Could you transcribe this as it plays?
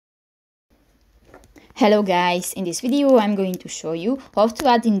Hello guys, in this video I'm going to show you how to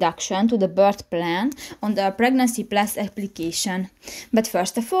add induction to the birth plan on the Pregnancy Plus application. But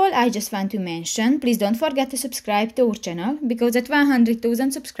first of all, I just want to mention, please don't forget to subscribe to our channel, because at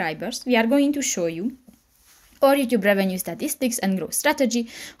 100,000 subscribers we are going to show you our YouTube revenue statistics and growth strategy,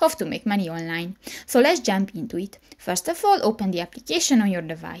 how to make money online. So let's jump into it. First of all, open the application on your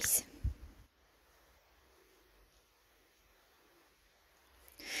device.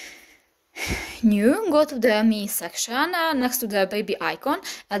 New, go to the Me section next to the baby icon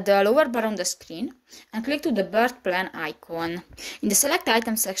at the lower bar on the screen and click to the birth plan icon. In the select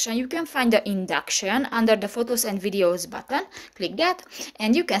item section you can find the induction under the photos and videos button. Click that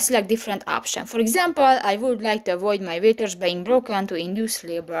and you can select different options. For example, I would like to avoid my uterus being broken to induce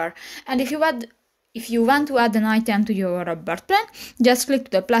labor. And if you want to add an item to your birth plan, just click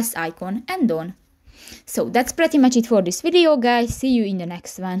to the plus icon and done. So that's pretty much it for this video, guys. See you in the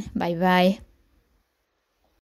next one. Bye bye.